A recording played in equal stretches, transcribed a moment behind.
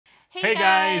Hey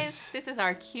guys! This is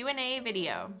our Q&A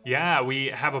video. Yeah, we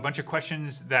have a bunch of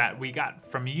questions that we got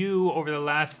from you over the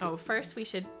last... Oh, first we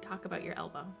should talk about your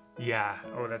elbow. Yeah.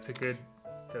 Oh, that's a good...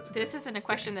 This isn't a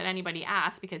question that anybody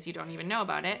asked because you don't even know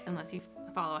about it unless you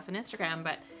follow us on Instagram,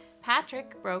 but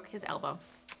Patrick broke his elbow.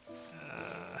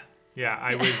 Yeah,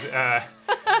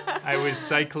 I was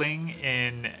cycling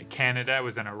in Canada. I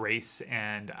was in a race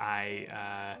and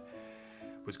I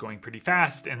was going pretty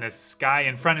fast, and this guy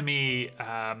in front of me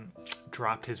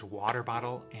dropped his water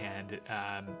bottle and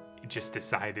just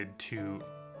decided to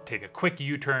take a quick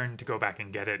U-turn to go back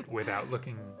and get it without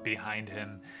looking behind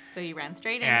him. So you ran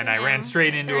straight into him. And I ran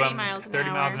straight into him, 30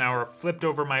 miles an hour, flipped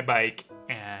over my bike,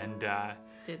 and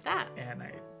did that. And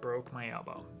I broke my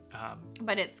elbow.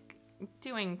 But it's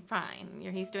doing fine.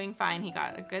 He's doing fine. He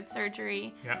got a good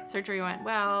surgery. Yeah. Surgery went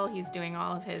well. He's doing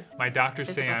all of his My doctors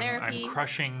say therapy. I'm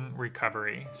crushing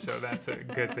recovery, so that's a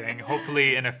good thing.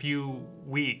 Hopefully in a few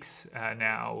weeks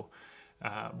now,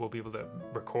 we'll be able to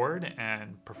record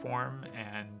and perform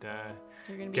and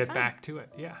get back to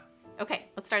it. Yeah. Okay,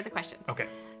 let's start the questions. Okay.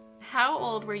 How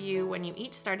old were you when you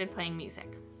each started playing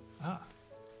music?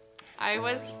 I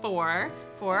was 4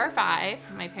 or 5.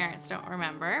 My parents don't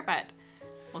remember, but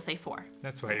we'll say 4.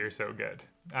 That's why you're so good.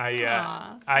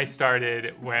 I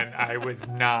started when I was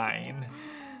 9,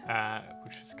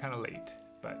 which was kind of late,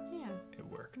 but yeah, it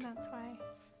worked. That's why.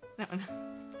 No.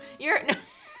 You're. No.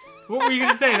 What were you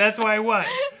gonna say? That's why what?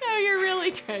 No, you're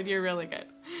really good. You're really good.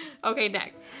 Okay,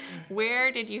 next.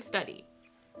 Where did you study?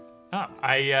 Oh,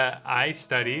 I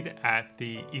studied at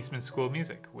the Eastman School of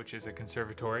Music, which is a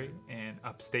conservatory in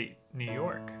upstate New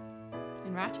York.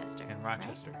 In Rochester. In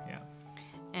Rochester, right? Yeah.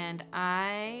 And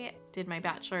I did my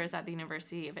bachelor's at the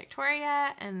University of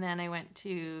Victoria, and then I went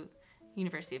to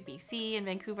University of BC in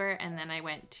Vancouver, and then I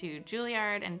went to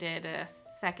Juilliard and did a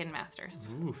second master's.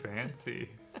 Ooh, fancy.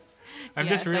 I'm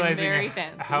just realizing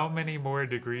how many more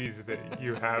degrees that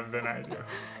you have than I do.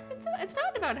 It's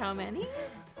not about how many.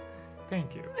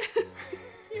 Thank you.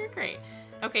 You're great.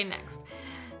 Okay, next.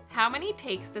 How many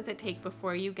takes does it take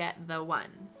before you get the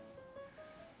one?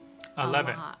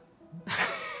 11.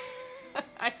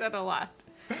 I said a lot.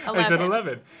 11. I said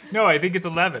 11. No, I think it's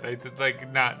 11. Like,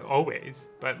 not always,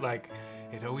 but like,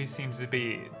 it always seems to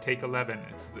be take 11.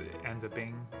 It ends up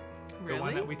being the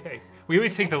one that we take. We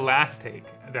always take the last take,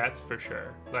 that's for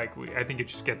sure. Like, I think it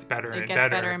just gets better and better. It gets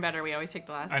better and better. We always take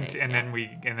the last take. And then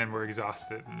we're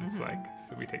exhausted, and it's like,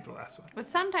 so we take the last one.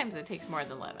 But sometimes it takes more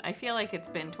than 11. I feel like it's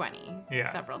been 20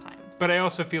 several times. But I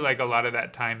also feel like a lot of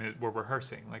that time we're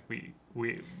rehearsing. Like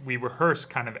we rehearse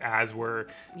kind of as we're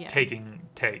taking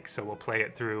takes. So we'll play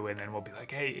it through, and then we'll be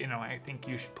like, hey, I think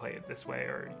you should play it this way,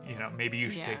 or maybe you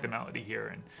should take the melody here.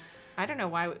 And I don't know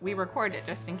why we record it,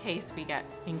 just in case we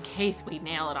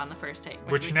nail it on the first take,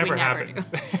 which never happens.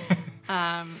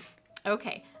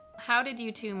 Okay, how did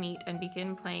you two meet and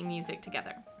begin playing music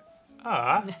together?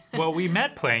 Well, we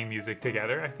met playing music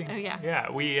together, I think. Oh yeah. Yeah,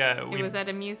 it was at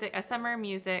a summer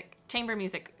chamber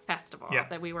music festival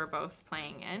that we were both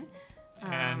playing in.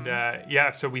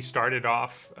 And so we started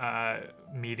off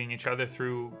meeting each other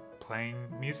through playing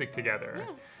music together.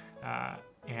 Yeah.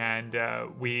 And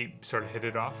we sort of hit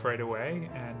it off right away,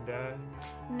 and...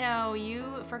 No,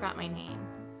 you forgot my name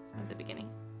at the beginning.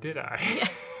 Did I? Yeah.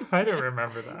 I don't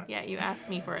remember that. Yeah, you asked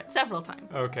me for it several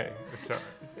times. Okay, so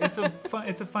it's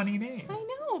a funny name. I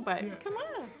know, but come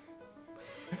on.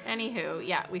 Anywho,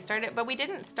 yeah, we started, but we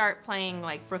didn't start playing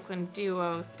like Brooklyn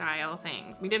Duo style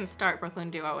things. We didn't start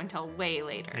Brooklyn Duo until way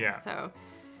later. Yeah. So,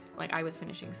 like, I was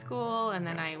finishing school, and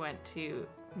then I went to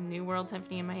New World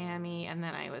Symphony in Miami, and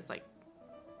then I was like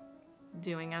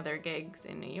doing other gigs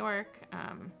in New York.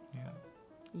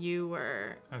 You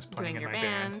were doing your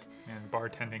band and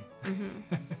bartending.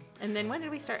 Mm-hmm. And then when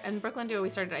did we start? In Brooklyn Duo, we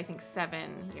started, I think,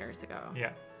 7 years ago.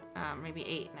 Yeah. Maybe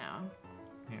 8 now.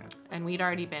 Yeah. And we'd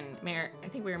already been married. I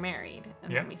think we were married,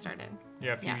 and then we started.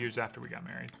 Yeah, a few years after we got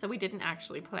married. So we didn't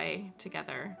actually play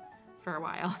together for a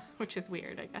while, which is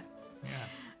weird, I guess.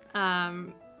 Yeah.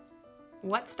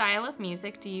 What style of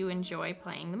music do you enjoy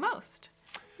playing the most?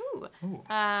 Ooh.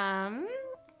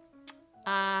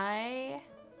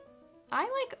 I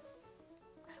like,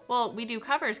 well, we do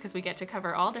covers because we get to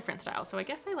cover all different styles. So I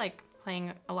guess I like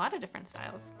playing a lot of different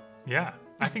styles. Yeah,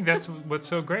 I think that's what's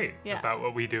so great about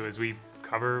what we do is we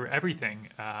cover everything.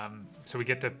 So we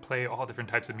get to play all different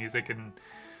types of music, and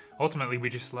ultimately we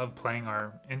just love playing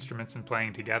our instruments and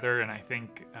playing together. And I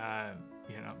think,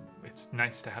 it's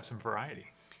nice to have some variety.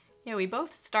 Yeah, we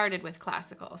both started with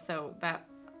classical. So that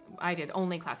I did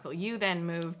only classical. You then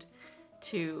moved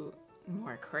to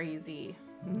more crazy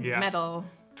metal.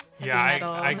 Yeah,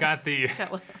 I got the...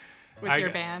 Cello. with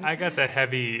your band? I got the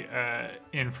heavy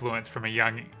influence from a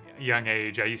young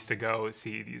age. I used to go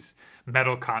see these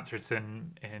metal concerts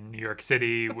in New York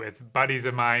City with buddies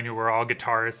of mine who were all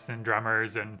guitarists and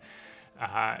drummers, and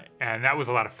that was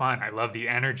a lot of fun. I love the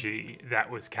energy that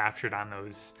was captured on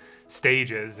those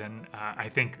stages, and I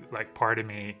think like part of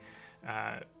me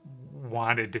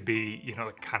wanted to be, you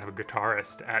know, kind of a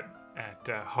guitarist at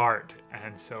heart,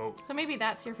 and so maybe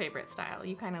that's your favorite style.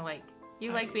 You kind of like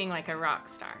being like a rock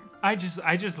star. I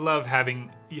just love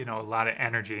having, you know, a lot of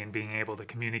energy and being able to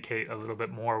communicate a little bit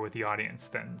more with the audience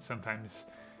than sometimes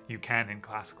you can in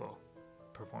classical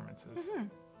performances. Mm-hmm.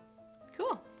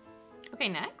 Cool. Okay,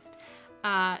 next.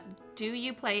 Do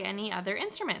you play any other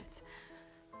instruments?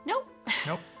 Nope.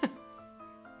 Nope.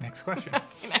 Next question.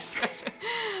 Okay, next question.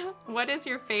 What is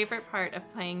your favorite part of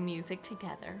playing music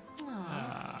together?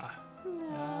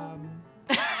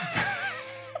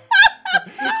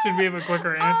 Should we have a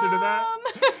quicker answer to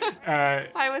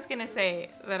that? I was going to say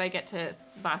that I get to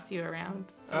boss you around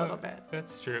a little bit.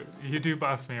 That's true. You do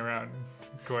boss me around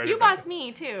quite a bit. You boss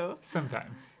me too.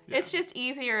 Sometimes. Yeah. It's just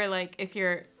easier, like, if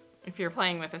you're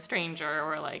playing with a stranger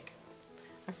or like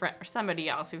a friend or somebody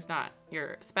else who's not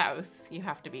your spouse. You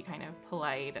have to be kind of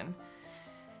polite and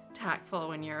tactful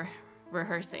when you're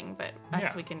rehearsing, but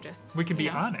us, we can be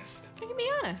honest. We can be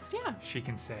honest, yeah. She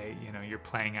can say, you know, you're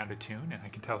playing out of tune, and I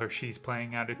can tell her she's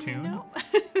playing out of tune. No.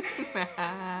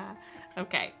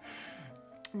 Okay.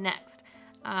 Next.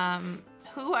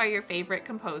 Who are your favorite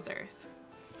composers?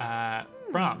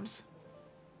 Brahms.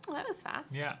 Oh, that was fast.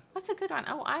 Yeah. That's a good one.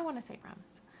 Oh, I want to say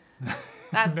Brahms.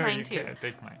 That's no, mine you too. Can't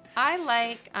take mine. I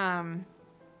like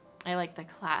the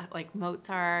like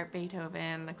Mozart,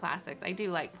 Beethoven, the classics. I do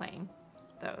like playing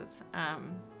those.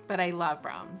 But I love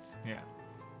Brahms. Yeah.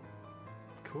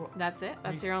 Cool. That's it?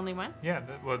 That's your only one? Yeah,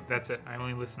 that's it. I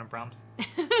only listen to Brahms.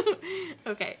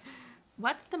 Okay.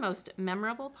 What's the most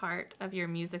memorable part of your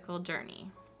musical journey?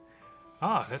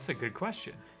 Oh, that's a good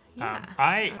question. Yeah.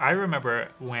 I remember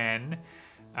when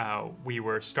we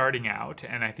were starting out,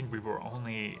 and I think we were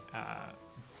only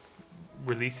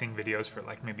releasing videos for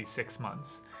like maybe 6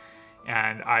 months.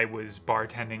 And I was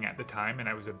bartending at the time, and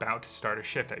I was about to start a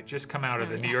shift. I had just come out of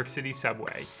the New York City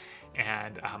subway,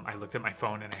 and I looked at my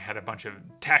phone, and I had a bunch of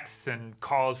texts and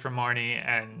calls from Marnie,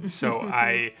 and so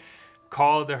I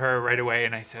called her right away,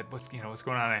 and I said, "What's going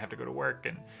on? I have to go to work."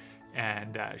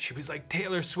 And she was like,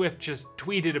 "Taylor Swift just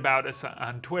tweeted about us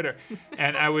on Twitter,"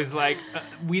 and I was like,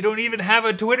 "We don't even have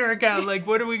a Twitter account. Like,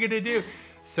 what are we gonna do?"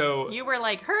 So you were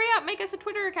like, "Hurry up, make us a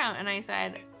Twitter account," and I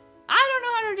said, I don't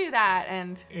know how to do that.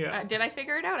 And did I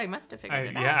figure it out? I must have figured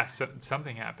it out. Yeah,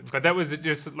 something happened. But that was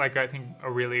just like, I think,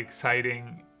 a really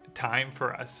exciting time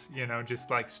for us, you know, just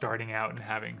like starting out and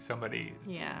having somebody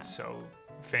so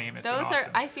famous and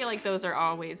awesome. I feel like those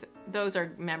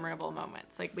are memorable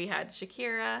moments. Like we had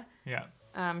Shakira. Yeah.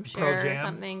 Cher or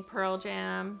something. Pearl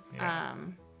Jam. Yeah.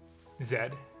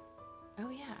 Zed. Oh,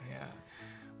 yeah. Yeah.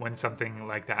 When something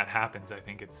like that happens, I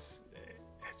think it's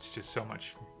just so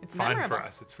much fun memorable. For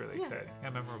us. It's really exciting.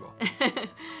 Yeah, memorable.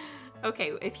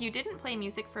 Okay, if you didn't play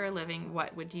music for a living,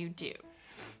 what would you do?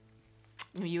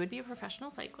 You would be a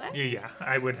professional cyclist. Yeah,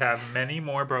 I would have many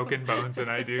more broken bones than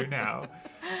I do now.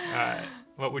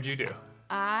 What would you do?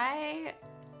 Oh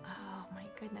my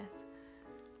goodness.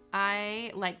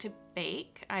 I like to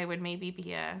bake. I would maybe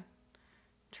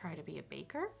try to be a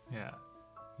baker. Yeah.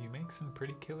 You make some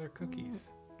pretty killer cookies.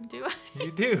 Do I?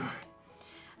 You do.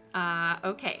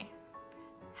 Okay.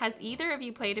 Has either of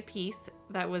you played a piece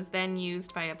that was then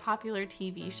used by a popular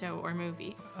TV show or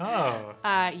movie? Oh.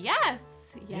 Yes,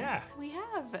 we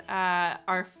have.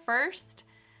 Our first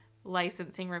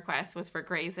licensing request was for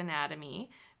Grey's Anatomy,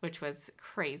 which was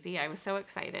crazy. I was so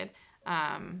excited.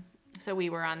 So we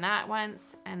were on that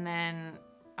once, and then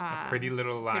Pretty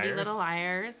Little Liars. Pretty Little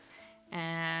Liars,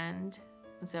 and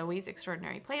Zoe's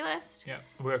Extraordinary Playlist. Yeah,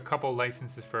 we have a couple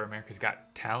licenses for America's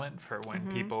Got Talent for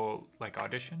when people like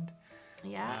auditioned.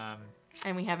 Yeah.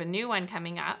 And we have a new one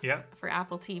coming up for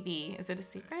Apple TV. Is it a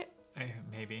secret?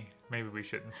 Maybe we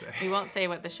shouldn't say. We won't say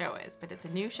what the show is, but it's a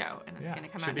new show, and it's going to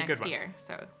come out next year.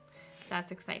 So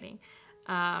that's exciting.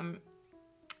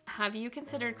 Have you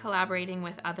considered collaborating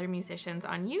with other musicians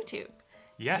on YouTube?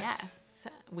 Yes.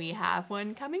 We have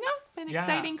one coming up, an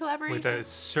exciting collaboration. With a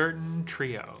certain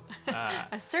trio.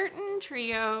 A certain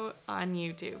trio on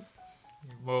YouTube.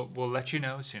 We'll let you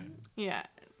know soon. Yeah.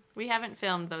 We haven't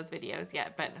filmed those videos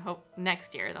yet, but hope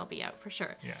next year they'll be out for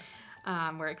sure.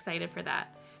 Yeah. We're excited for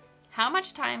that. How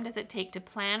much time does it take to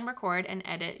plan, record, and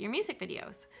edit your music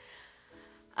videos?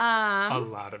 A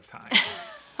lot of time.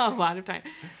 A lot of time.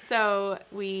 So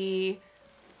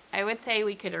I would say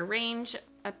we could arrange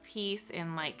a piece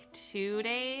in like 2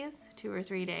 days, 2 or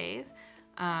 3 days,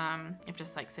 of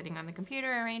just like sitting on the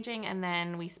computer arranging, and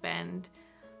then we spend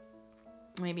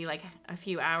maybe like a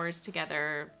few hours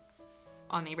together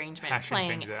on the arrangement,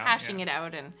 hashing it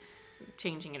out and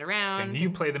changing it around. Saying, you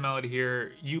play the melody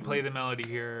here, you play the melody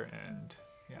here, and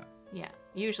yeah.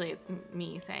 Usually it's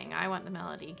me saying, I want the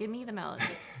melody, give me the melody.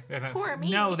 Poor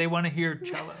me. No, they want to hear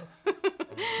cello.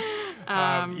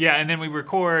 And then we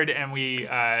record, and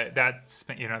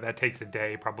that takes a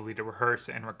day probably to rehearse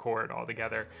and record all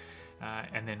together,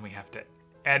 and then we have to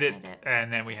edit,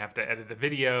 and then we have to edit the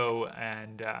video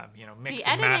and mix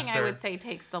and master. The editing, I would say,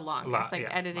 takes the longest.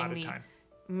 Editing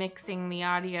mixing the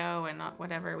audio and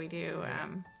whatever we do,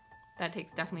 that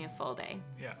takes definitely a full day.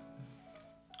 Yeah.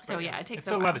 So it takes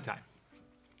a lot of time.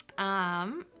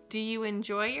 Do you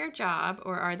enjoy your job,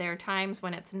 or are there times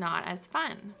when it's not as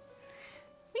fun?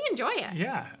 We enjoy it.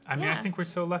 Yeah. I mean, I think we're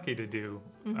so lucky to do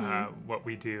what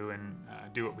we do and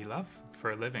do what we love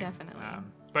for a living. Definitely.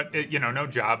 But no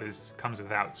job comes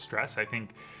without stress. I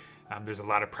think there's a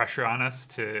lot of pressure on us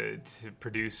to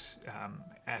produce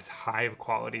as high of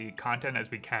quality content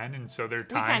as we can, and so there are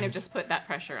times... We kind of just put that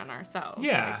pressure on ourselves.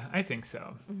 Yeah, I think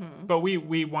so. But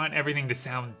we want everything to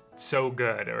sound so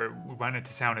good, or we want it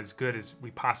to sound as good as we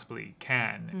possibly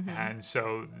can, and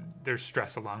so there's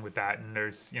stress along with that, and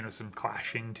there's some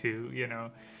clashing too,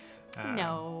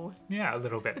 no. Yeah, a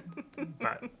little bit,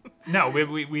 but no,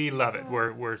 we love it.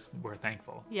 We're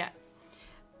thankful. Yeah.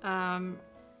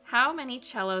 How many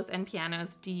cellos and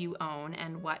pianos do you own,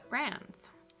 and what brands?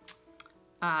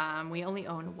 We only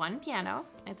own one piano.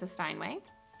 It's a Steinway.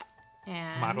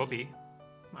 And Model B.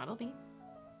 Model B.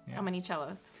 Yeah. How many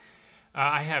cellos?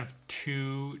 I have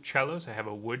 2 cellos. I have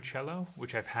a wood cello,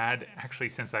 which I've had actually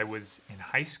since I was in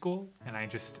high school, and I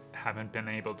just haven't been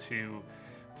able to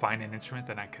find an instrument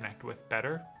that I connect with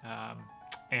better.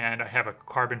 And I have a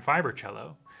carbon fiber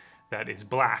cello that is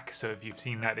black, so if you've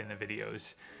seen that in the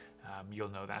videos, you'll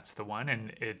know that's the one,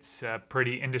 and it's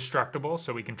pretty indestructible,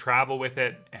 so we can travel with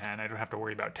it, and I don't have to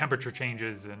worry about temperature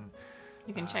changes, and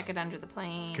you can check it under the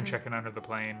plane. You can check it under the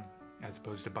plane, as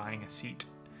opposed to buying a seat.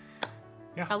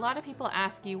 Yeah. A lot of people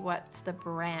ask you what's the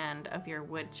brand of your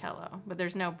wood cello, but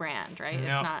there's no brand, right? No,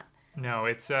 it's not. No,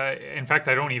 it's in fact,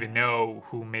 I don't even know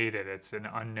who made it. It's an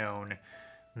unknown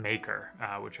maker,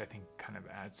 which I think kind of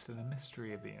adds to the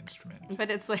mystery of the instrument.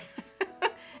 But it's like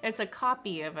it's a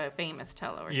copy of a famous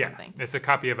cello or something. Yeah, it's a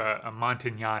copy of a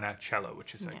Montagnana cello,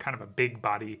 which is kind of a big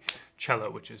body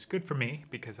cello, which is good for me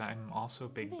because I'm also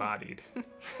big bodied.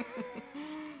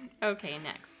 Okay,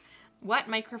 next. What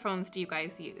microphones do you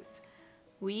guys use?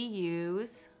 We use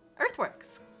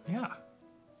Earthworks. Yeah.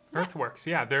 Earthworks,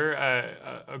 yeah. They're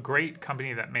a great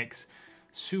company that makes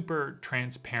super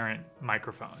transparent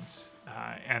microphones.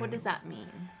 And what does that mean?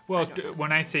 Well,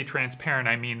 when I say transparent,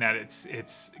 I mean that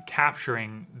it's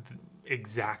capturing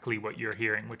exactly what you're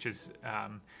hearing, which is,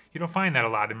 you don't find that a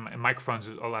lot in microphones.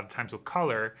 A lot of times will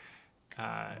color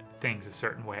things a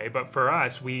certain way. But for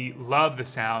us, we love the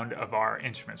sound of our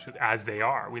instruments as they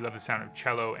are. We love the sound of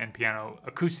cello and piano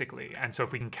acoustically. And so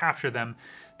if we can capture them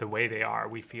the way they are,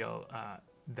 we feel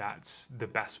that's the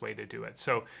best way to do it.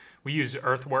 So we use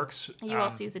Earthworks. You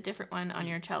also use a different one on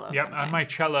your cello. Yep, sometimes.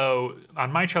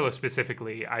 on my cello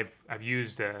specifically, I've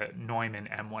used a Neumann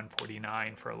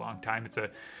M149 for a long time. It's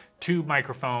a tube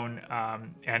microphone,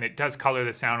 and it does color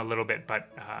the sound a little bit, but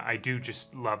I do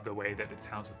just love the way that it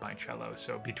sounds with my cello.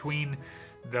 So between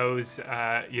those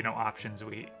options,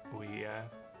 we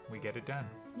get it done.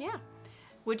 Yeah.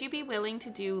 Would you be willing to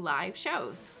do live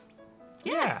shows?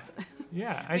 Yes.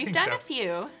 Yeah, I think so. We've done a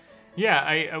few.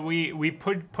 Yeah, we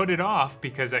put it off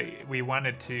because we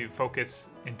wanted to focus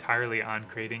entirely on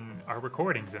creating our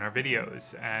recordings and our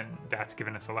videos, and that's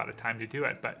given us a lot of time to do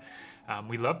it. But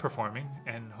we love performing,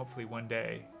 and hopefully one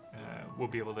day we'll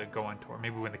be able to go on tour.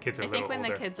 Maybe when the kids are a little older. I think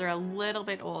when the kids are a little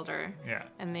bit older. Yeah.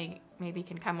 And they maybe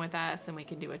can come with us, and we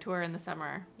can do a tour in the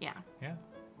summer. Yeah. Yeah.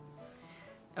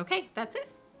 Okay, that's it.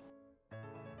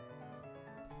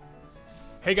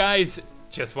 Hey guys,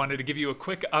 just wanted to give you a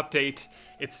quick update.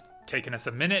 It's taken us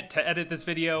a minute to edit this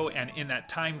video, and in that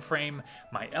time frame,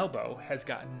 my elbow has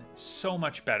gotten so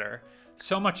much better.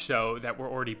 So much so that we're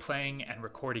already playing and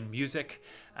recording music.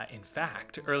 In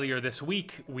fact, earlier this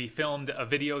week, we filmed a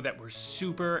video that we're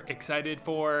super excited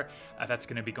for. That's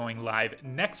going to be going live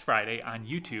next Friday on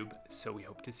YouTube, so we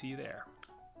hope to see you there.